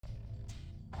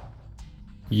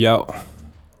Yo,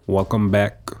 welcome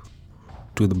back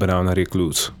to the Banana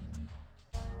Recluse,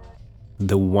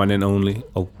 the one and only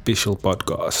official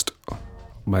podcast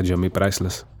by Jimmy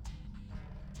Priceless.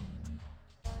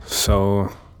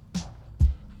 So,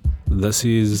 this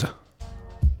is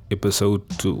episode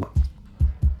 2.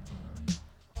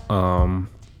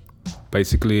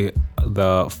 Basically,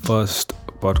 the first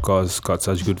podcast got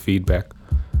such good feedback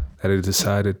that I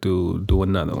decided to do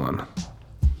another one.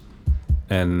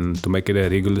 And to make it a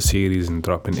regular series and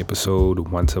drop an episode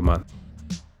once a month.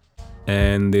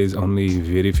 And there's only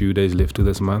very few days left to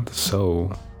this month,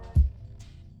 so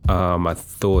I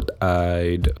thought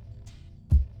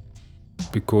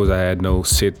because I had no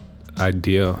set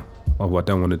idea of what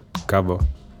I wanted to cover,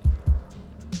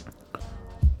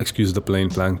 excuse the plain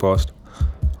flying past,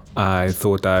 I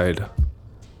thought I'd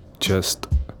just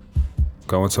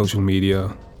go on social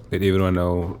media, let everyone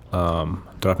know,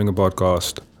 dropping a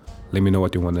podcast. Let me know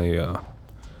what you want to hear.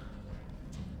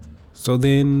 So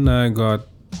then I got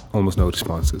almost no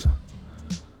responses.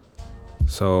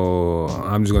 So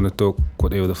I'm just going to talk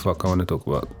whatever the fuck I want to talk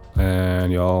about.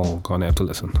 And y'all going to have to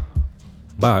listen.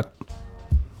 But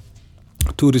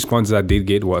 2 responses I did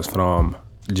get was from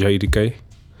JDK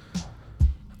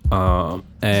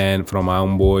and from my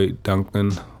own boy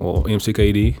Duncan or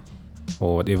MCKD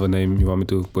or whatever name you want me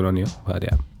to put on here. But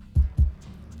yeah.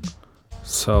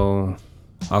 So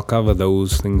I'll cover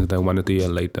those things that I wanted to hear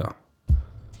later.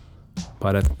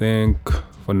 But I think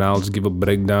for now, I'll just give a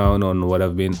breakdown on what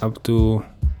I've been up to,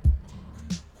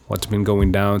 what's been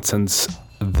going down since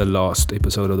the last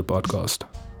episode of the podcast.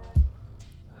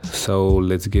 So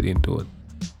let's get into it.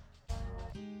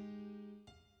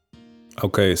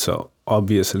 Okay, so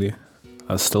obviously,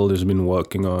 I've still just been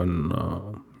working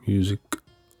on music,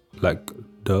 like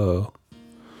the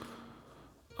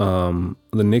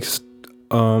next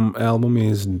album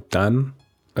is done.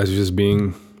 It's just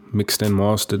being mixed and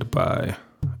mastered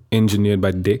engineered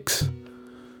by Dix.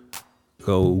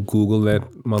 Go Google that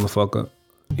motherfucker.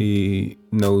 He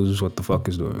knows what the fuck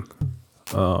he's doing.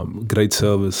 Great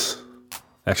service.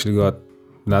 Actually got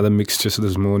another mix just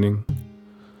this morning.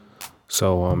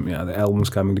 So the album's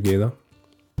coming together.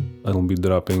 It'll be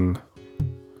dropping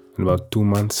in about 2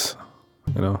 months,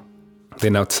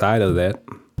 Then outside of that,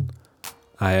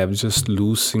 I have just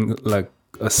losing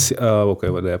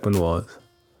what happened was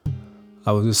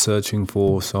I was just searching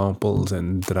for samples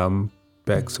and drum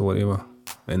packs or whatever,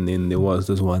 and then there was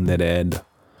this one that had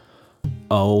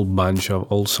a whole bunch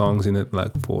of old songs in it,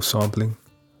 like for sampling.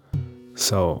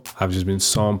 So I've just been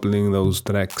sampling those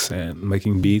tracks and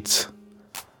making beats,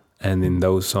 and then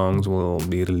those songs will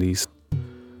be released.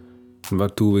 In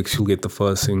about 2 weeks you'll get the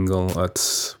first single.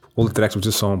 It's all the tracks were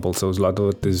just samples, so a lot of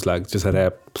it is like just a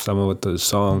rap, some of it is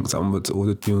song, some of it's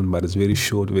auto-tune, but it's very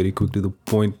short, very quick to the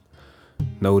point.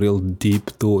 No real deep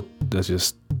thought. That's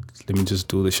just, let me just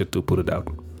do the shit to put it out.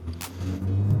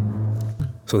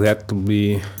 So that will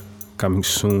be coming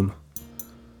soon.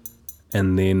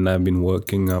 And then I've been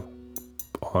working up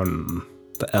on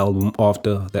the album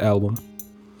after the album.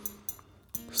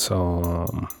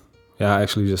 So I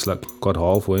actually just got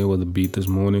halfway with the beat this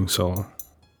morning, so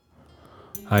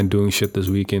I'm doing shit this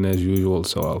weekend as usual,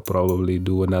 so I'll probably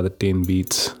do another 10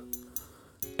 beats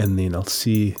and then I'll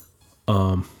see.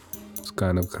 It's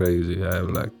kind of crazy. I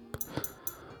have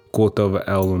quarter of an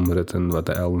album written, but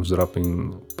the album's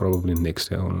dropping probably next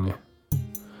year only.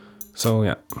 So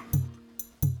yeah,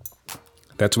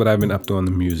 that's what I've been up to on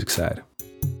the music side.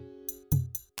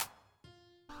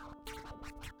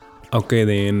 Okay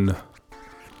then,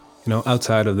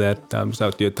 outside of that, I'm just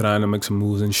out there trying to make some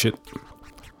moves and shit.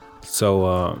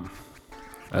 So,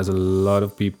 as a lot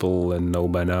of people know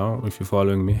by now, if you're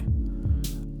following me,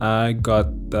 I got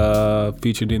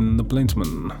featured in The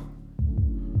Plainsman.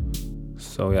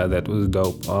 So yeah, that was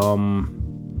dope.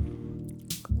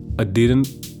 It didn't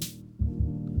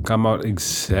come out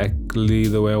exactly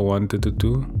the way I wanted it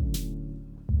to.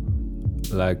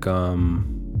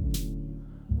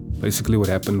 Basically what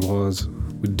happened was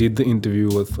we did the interview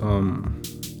with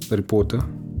the reporter.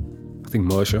 I think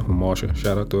Marsha,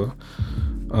 shout out to her.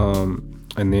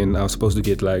 And then I was supposed to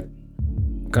get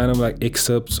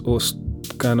excerpts or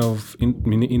kind of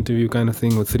mini interview kind of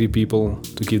thing with 3 people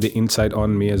to give the insight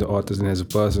on me as an artist and as a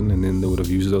person, and then they would have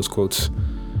used those quotes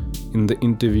in the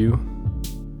interview.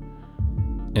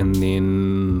 And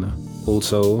then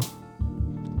also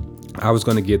I was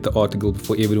going to get the article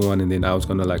for everyone, and then I was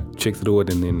going to check through it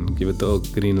and then give it the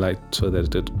green light so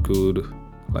that it could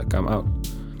come out.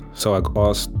 So I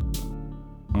asked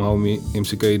my homie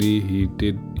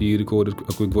MCKD, he recorded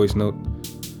a quick voice note,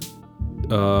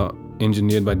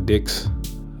 engineered by Dix.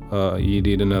 He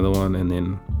did another one, and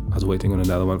then I was waiting on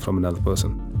another one from another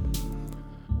person.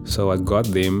 So I got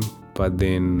them, but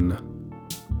then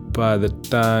by the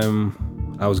time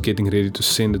I was getting ready to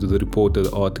send it to the reporter,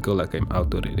 the article came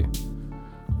out already.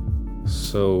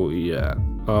 So yeah.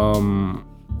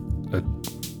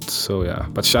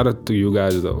 But shout out to you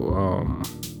guys though.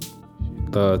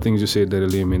 The things you said, they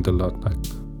really meant a lot. Like,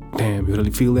 damn, you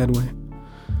really feel that way?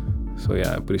 So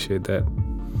yeah, I appreciate that.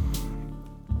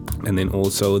 And then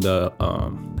also the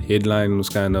headline was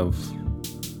kind of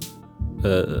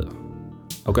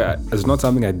okay, it's not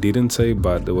something I didn't say,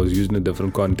 but it was used in a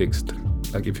different context.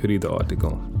 Like if you read the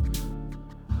article,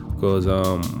 because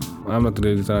I'm not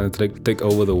really trying to take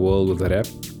over the world with rap.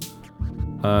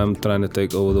 I'm trying to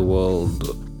take over the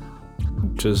world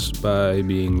just by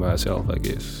being myself, I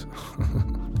guess.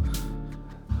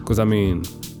 Because I mean,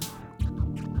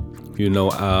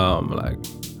 like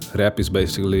rap is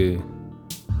basically,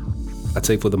 I'd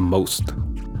say for the most,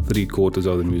 3/4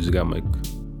 of the music I make.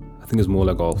 I think it's more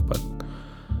like half, but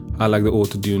I like the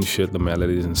auto-tune shit, the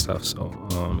melodies and stuff. So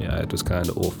yeah, it was kind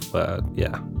of off, but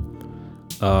yeah.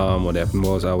 What happened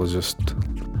was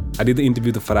I did the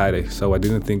interview the Friday, so I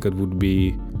didn't think it would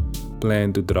be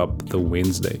planned to drop the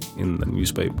Wednesday in the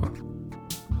newspaper.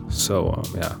 So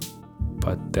yeah,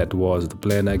 but that was the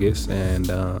plan, I guess. And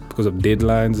because of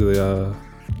deadlines,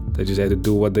 they just had to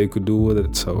do what they could do with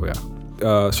it. So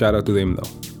yeah, shout out to them though.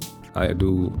 I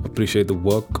do appreciate the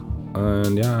work,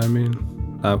 and yeah, I mean,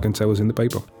 I can say it was in the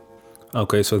paper.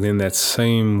 Okay, so then that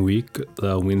same week,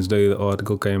 Wednesday, the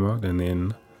article came out, and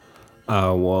then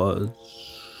I was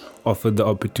offered the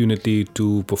opportunity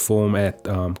to perform at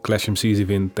Clash MC's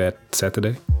event that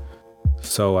Saturday.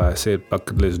 So I said, fuck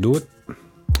it, let's do it.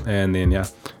 And then yeah,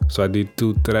 so I did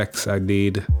 2 tracks. I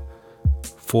did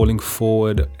Falling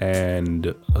Forward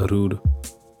and Rude.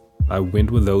 I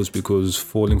went with those because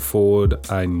Falling Forward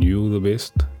I knew the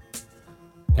best,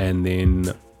 and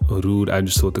then Rude I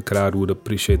just thought the crowd would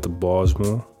appreciate the bars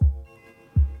more.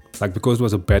 Like because it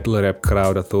was a battle rap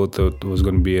crowd, I thought that it was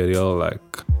going to be a real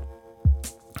like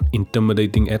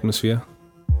intimidating atmosphere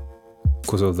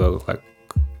because of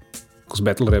because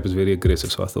battle rap is very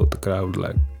aggressive. So I thought the crowd would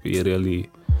like be really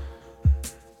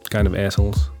kind of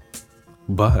assholes,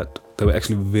 but they were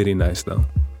actually very nice though.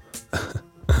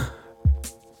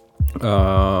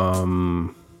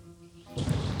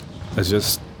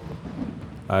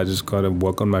 I just gotta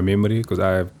work on my memory because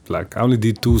I only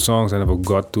did 2 songs and I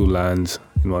forgot 2 lines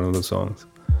in one of the songs.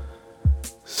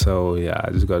 So yeah,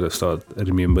 I just gotta start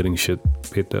remembering shit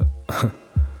better.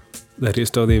 The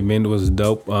rest of the event was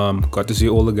dope. Got to see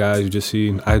all the guys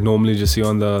I normally just see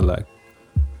on the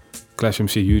Clash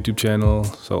MC YouTube channel.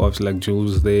 So obviously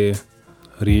Jules was there,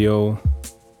 Rio,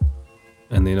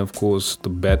 and then of course the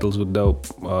battles were dope.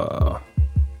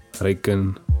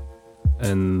 Raken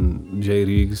and J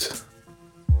Riggs,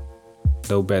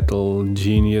 dope battle,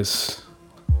 Genius,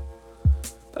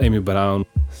 Amy Brown.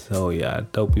 So yeah,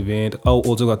 dope event. Oh,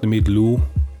 also got to meet Lou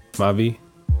Mavi,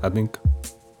 I think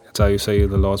that's how you say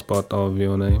the last part of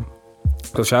your name.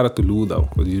 So shout out to Lou though,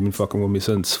 because he's been fucking with me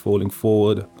since Falling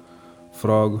Forward,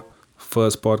 Frog,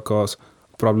 first podcast.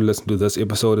 Probably listen to this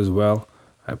episode as well.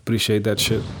 I appreciate that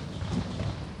shit.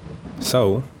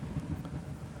 So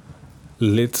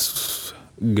let's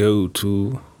go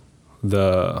to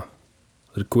the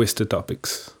requested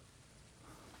topics.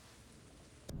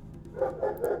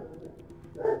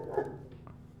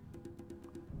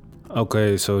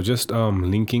 Okay, so just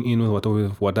linking in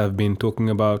with what I've been talking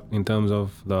about in terms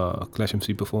of the Clash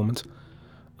MC performance.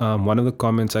 One of the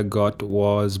comments I got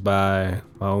was by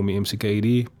my homie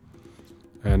MCKD,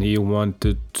 and he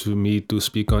wanted me to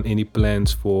speak on any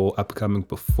plans for upcoming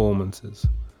performances.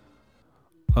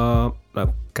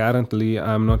 Currently,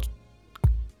 I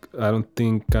don't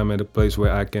think I'm at a place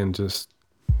where I can just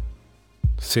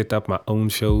set up my own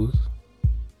shows.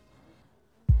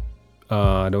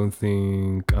 I don't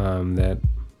think I'm that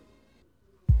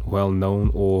well known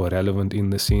or relevant in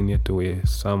the scene yet to where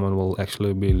someone will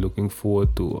actually be looking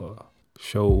forward to a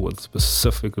show with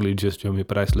specifically just Jimmy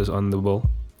Priceless on the bill.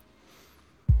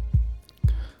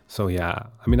 So yeah,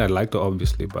 I mean, I'd like to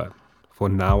obviously, but for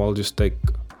now I'll just take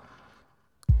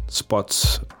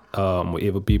spots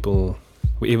wherever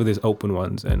there's open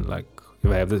ones, and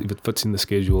if it fits in the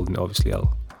schedule, then obviously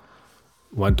I'll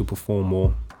want to perform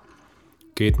more,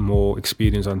 get more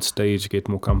experience on stage, get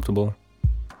more comfortable.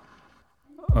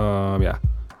 Yeah,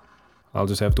 I'll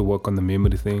just have to work on the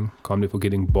memory thing. Can't be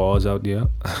forgetting bars out there.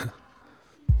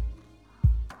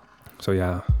 So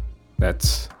yeah,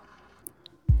 that's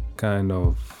kind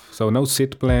of, so no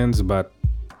set plans, but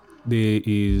there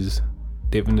is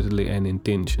definitely an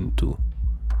intention to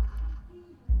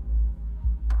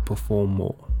perform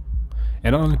more.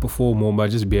 And not only perform more,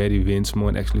 but just be at events more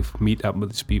and actually meet up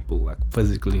with these people, like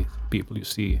physically, people you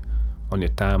see on your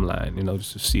timeline,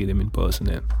 just to see them in person.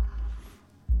 And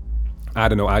I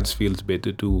don't know, I just feel it's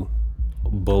better to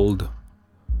build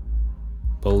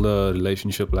a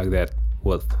relationship like that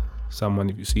with someone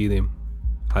if you see them.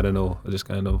 I don't know,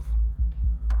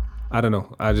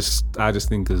 I just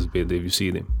think it's better if you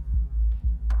see them,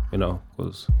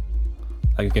 because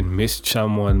like you can message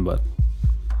someone, but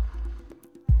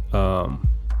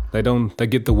they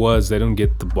get the words, they don't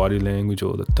get the body language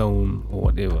or the tone or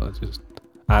whatever.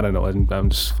 I don't know, I'm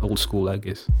just old school, I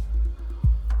guess.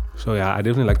 So yeah, I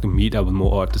definitely like to meet up with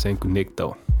more artists and connect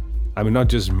though. I mean, not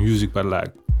just music, but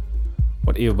like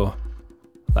whatever,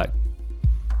 like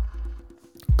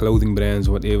clothing brands,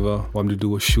 whatever, want me to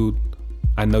do a shoot.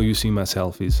 I know you see my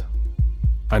selfies.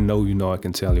 I know I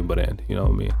can sell your brand, you know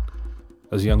what I mean?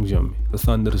 As Young Jimmy, the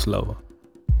thunder is lower.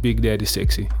 Big Daddy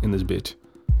sexy in this bitch.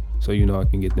 So I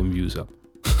can get them views up.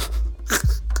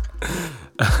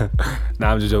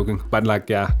 Nah, I'm just joking. But like,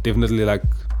 yeah, definitely like,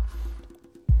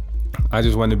 I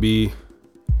just want to be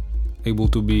able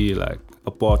to be like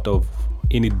a part of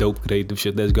any dope creative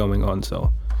shit that's going on.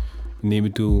 So you need me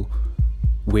to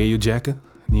wear your jacket,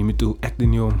 you need me to act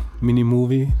in your mini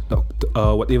movie,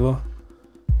 whatever.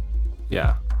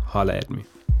 Yeah, holla at me.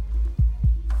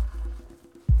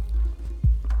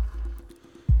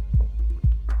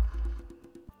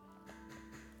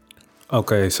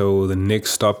 Okay, so the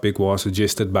next topic was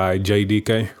suggested by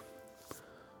JDK.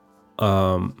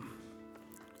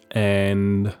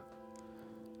 And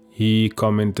he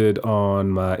commented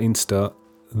on my Insta,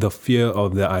 the fear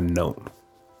of the unknown.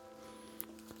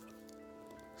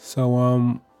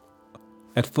 So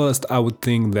at first I would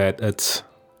think that it's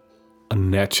a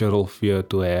natural fear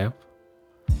to have.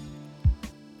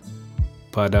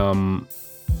 But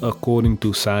according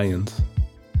to science,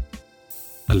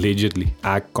 allegedly,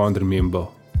 I can't remember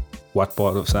what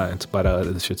part of science, but I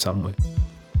heard this shit somewhere.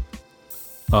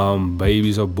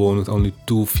 Babies are born with only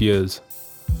two fears.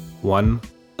 One,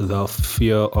 the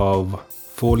fear of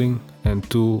falling, and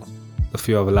two, the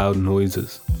fear of loud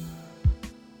noises.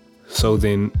 So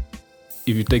then,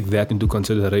 if you take that into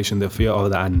consideration, the fear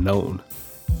of the unknown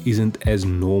isn't as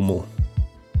normal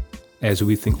as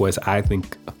we think, or as I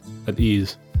think it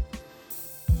is.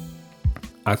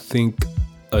 I think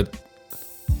it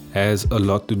has a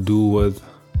lot to do with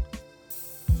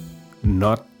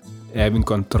not having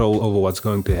control over what's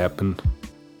going to happen.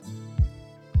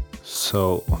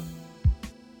 So,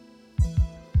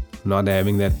 not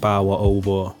having that power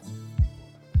over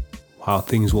how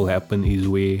things will happen is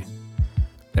where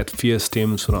that fear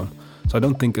stems from. So I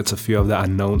don't think it's a fear of the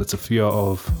unknown, it's a fear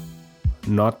of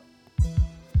not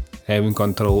having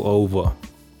control over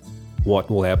what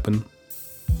will happen.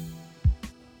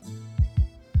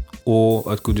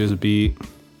 Or it could just be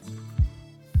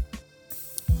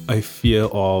a fear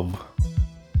of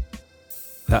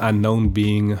the unknown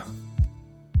being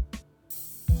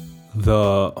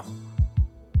the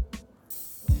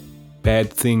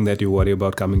bad thing that you worry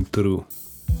about coming through.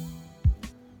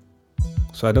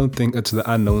 So I don't think it's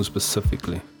the unknown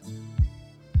specifically.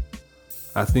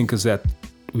 I think it's that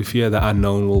we fear the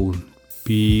unknown will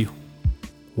be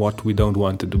what we don't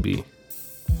want it to be.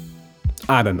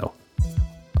 I don't know.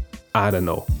 I'm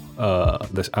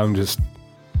just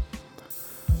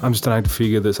trying to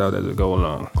figure this out as we go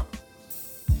along.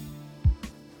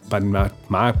 But in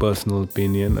my personal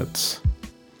opinion, it's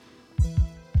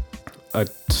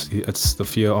the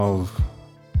fear of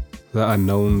the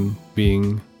unknown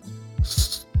being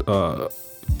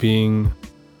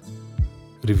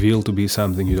revealed to be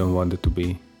something you don't want it to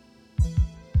be.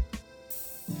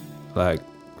 Like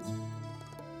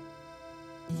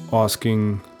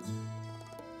asking.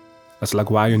 It's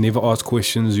like why you never ask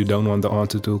questions you don't want the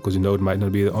answer to, because you know it might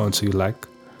not be the answer you like.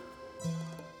 You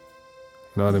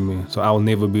know what I mean? So I'll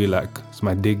never be like, is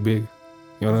my dick big?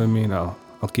 You know what I mean? I'll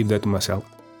keep that to myself.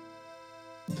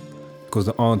 Because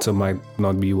the answer might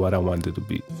not be what I want it to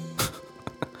be.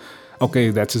 Okay,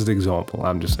 that's just an example,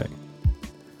 I'm just saying.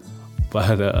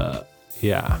 But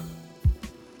yeah.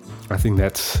 I think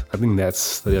that's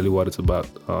really what it's about.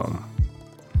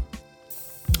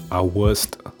 Our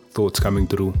worst thoughts coming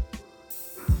through.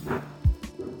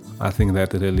 I think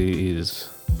that really is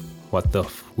where the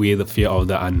fear of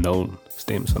the unknown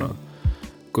stems from.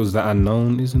 Because the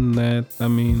unknown isn't that,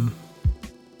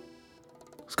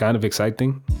 it's kind of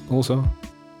exciting also,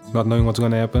 not knowing what's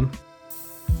going to happen.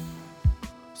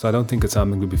 So I don't think it's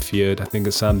something to be feared. I think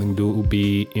it's something to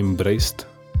be embraced.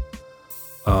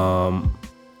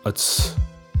 It's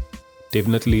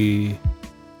definitely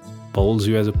builds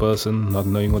you as a person, not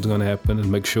knowing what's going to happen,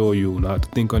 and make sure you know how to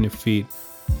think on your feet,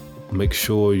 make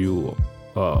sure you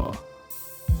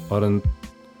aren't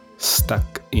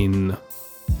stuck in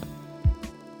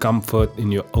comfort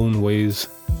in your own ways.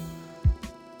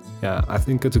 Yeah, I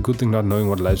think it's a good thing not knowing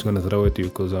what life's gonna throw at you,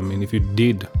 because I mean, if you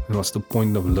did, then what's the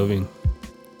point of living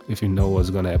if you know what's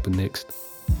gonna happen next?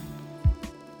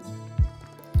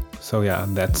 So yeah,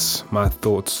 that's my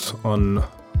thoughts on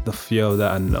the fear of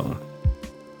the unknown.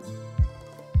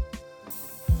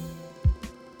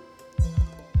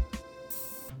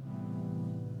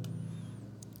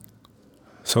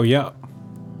 So yeah,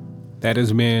 that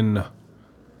has been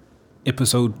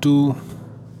episode 2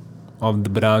 of the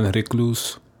Brown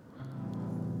Recluse,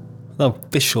 the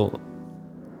official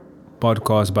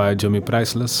podcast by Jimmy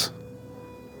Priceless.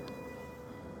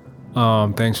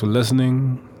 Thanks for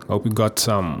listening. Hope you got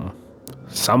some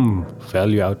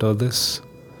value out of this.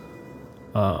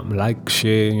 Like,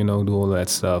 share, do all that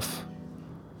stuff.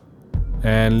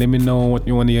 And let me know what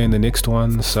you want to hear in the next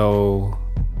one, so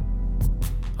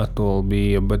it will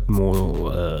be a bit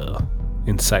more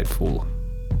insightful.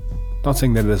 Not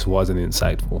saying that this wasn't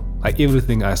insightful. Like,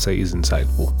 everything I say is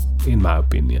insightful, in my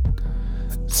opinion.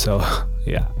 So,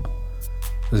 yeah.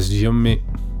 This is Jimmy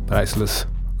Priceless,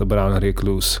 the Brown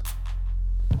Recluse.